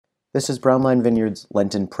This is Brownline Vineyard's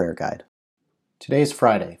Lenten Prayer Guide. Today is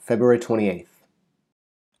Friday, February 28th.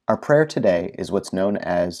 Our prayer today is what's known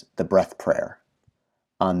as the breath prayer.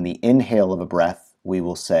 On the inhale of a breath, we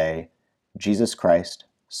will say, Jesus Christ,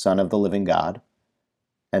 Son of the living God.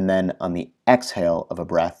 And then on the exhale of a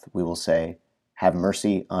breath, we will say, have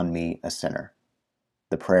mercy on me, a sinner.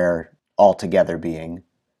 The prayer altogether being,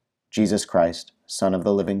 Jesus Christ, Son of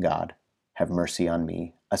the living God, have mercy on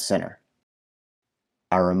me, a sinner.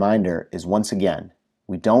 Our reminder is once again,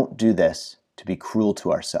 we don't do this to be cruel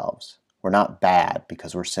to ourselves. We're not bad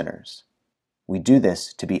because we're sinners. We do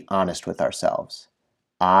this to be honest with ourselves.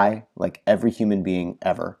 I, like every human being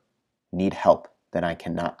ever, need help that I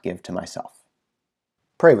cannot give to myself.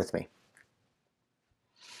 Pray with me.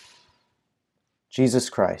 Jesus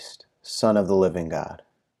Christ, Son of the living God,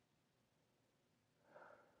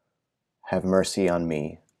 have mercy on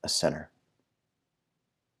me, a sinner.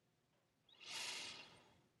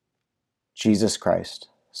 Jesus Christ,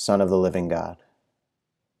 Son of the living God,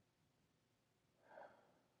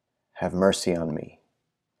 have mercy on me,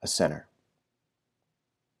 a sinner.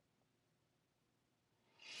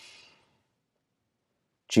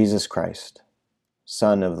 Jesus Christ,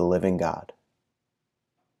 Son of the living God,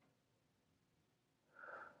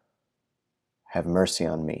 have mercy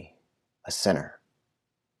on me, a sinner.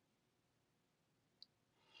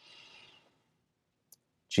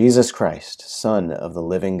 Jesus Christ, Son of the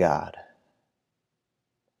living God,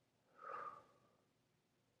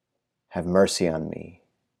 have mercy on me,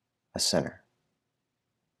 a sinner.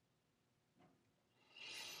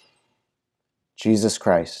 Jesus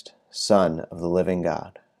Christ, Son of the living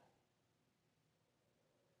God,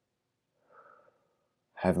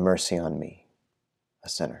 have mercy on me, a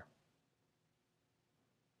sinner.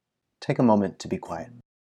 Take a moment to be quiet.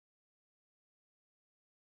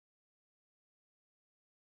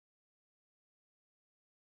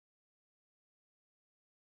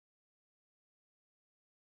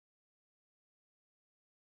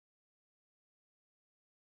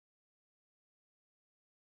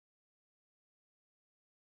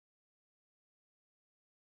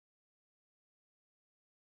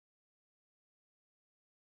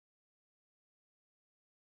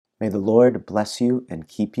 May the Lord bless you and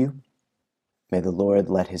keep you. May the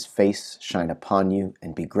Lord let his face shine upon you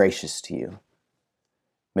and be gracious to you.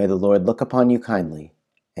 May the Lord look upon you kindly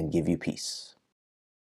and give you peace.